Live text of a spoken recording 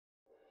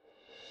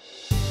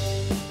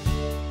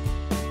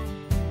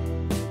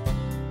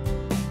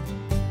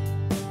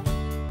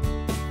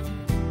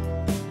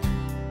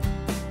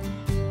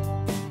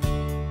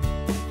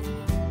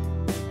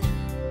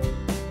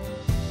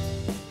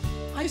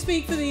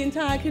speak for the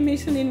entire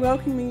Commission in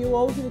welcoming you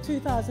all to the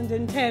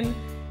 2010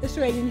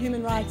 Australian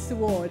Human Rights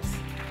Awards.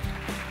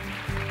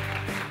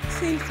 It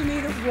seems to me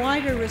that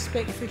wider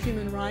respect for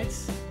human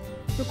rights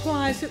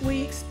requires that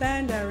we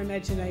expand our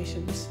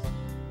imaginations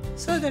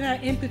so that our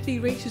empathy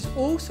reaches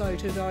also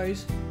to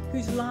those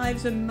whose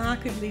lives are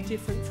markedly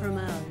different from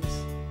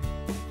ours.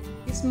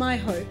 It's my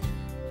hope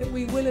that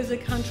we will as a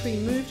country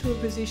move to a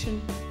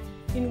position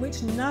in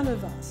which none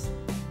of us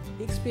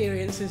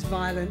experiences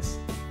violence,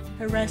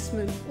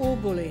 harassment or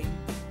bullying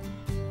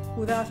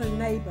without a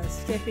neighbour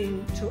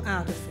stepping to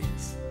our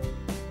defence.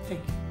 Thank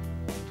you.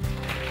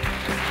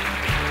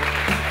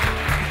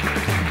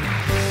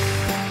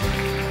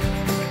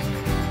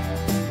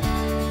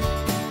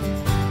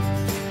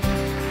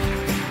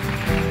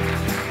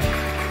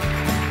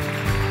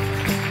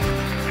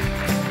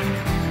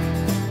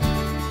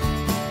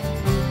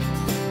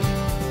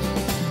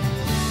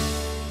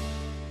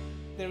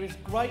 There is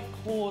great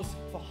cause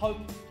for hope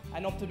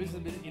and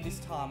optimism in this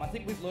time. I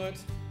think we've learnt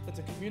that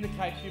to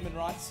communicate human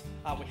rights,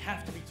 we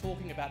have to be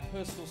talking about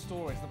personal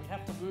stories, that we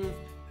have to move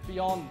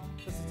beyond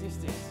the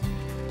statistics.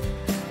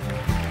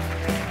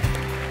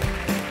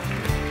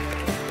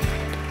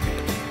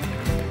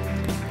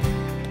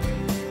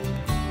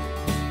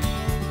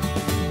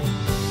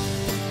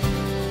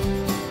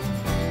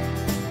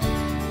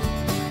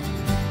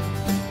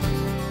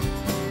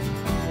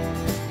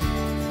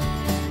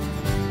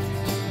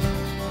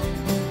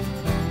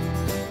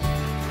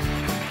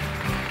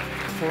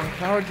 For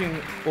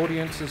encouraging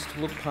audiences to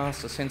look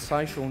past the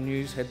sensational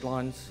news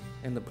headlines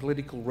and the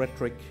political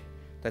rhetoric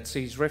that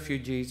sees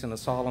refugees and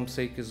asylum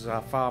seekers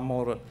are far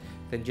more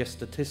than just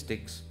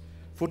statistics,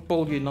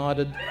 Football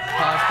United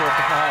Passport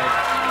to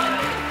Page.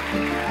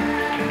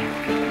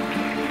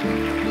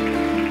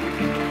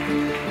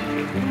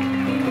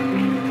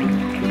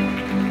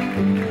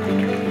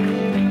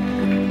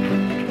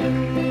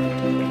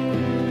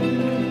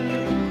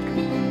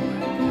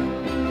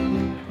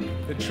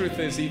 The truth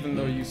is, even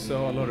though you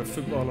saw a lot of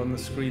football on the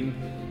screen,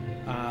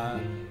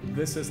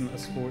 this isn't a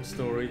sports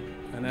story,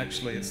 and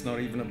actually it's not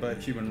even about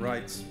human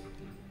rights.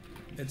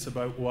 It's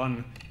about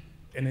one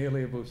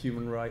inalienable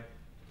human right,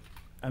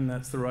 and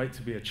that's the right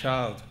to be a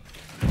child.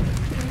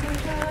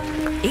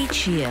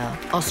 Each year,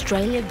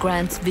 Australia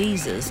grants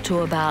visas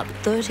to about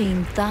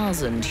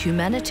 13,000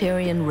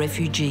 humanitarian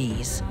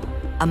refugees.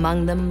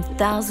 Among them,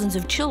 thousands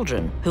of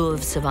children who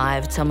have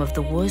survived some of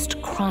the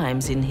worst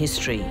crimes in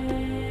history.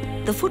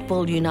 The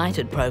Football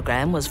United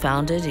program was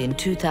founded in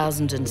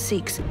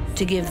 2006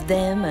 to give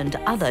them and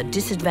other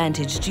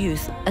disadvantaged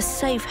youth a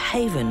safe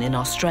haven in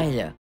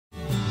Australia.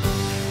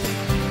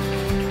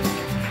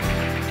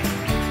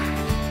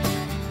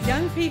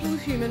 Young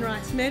People's Human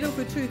Rights Medal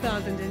for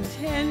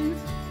 2010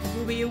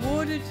 will be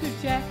awarded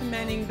to Jack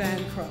Manning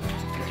Bancroft.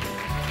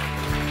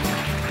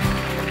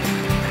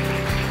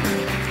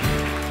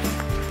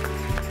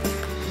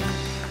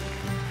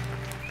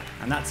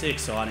 And that's the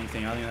exciting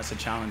thing. I think that's a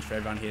challenge for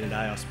everyone here today,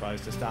 I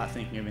suppose, to start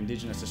thinking of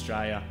Indigenous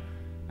Australia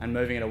and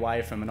moving it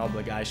away from an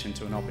obligation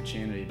to an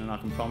opportunity. And I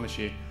can promise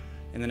you,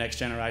 in the next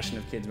generation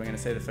of kids, we're going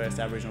to see the first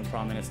Aboriginal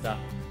Prime Minister.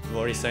 We've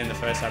already seen the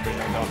first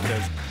Aboriginal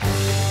doctors.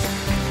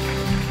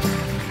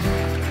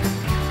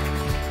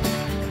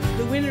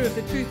 The winner of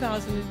the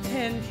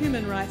 2010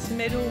 Human Rights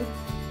Medal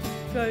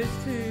goes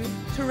to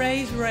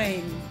Therese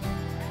Rain.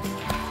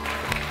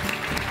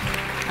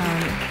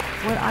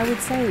 What I would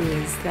say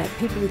is that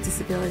people with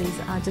disabilities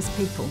are just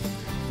people.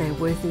 They're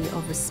worthy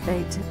of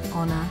respect,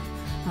 honour,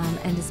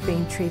 and as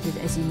being treated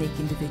as unique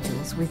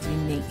individuals with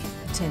unique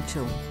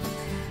potential.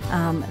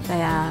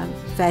 They are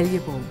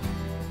valuable,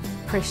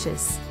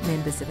 precious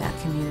members of our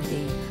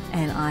community,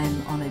 and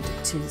I'm honoured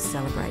to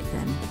celebrate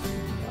them.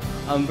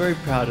 I'm very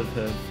proud of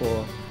her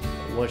for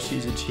what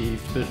she's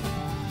achieved, but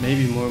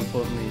maybe more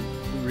importantly,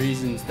 the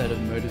reasons that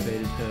have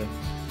motivated her.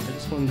 I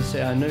just wanted to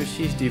say I know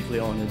she's deeply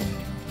honoured,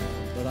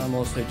 but I'm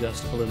also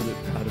just a little bit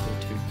proud of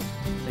her too.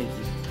 Thank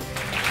you.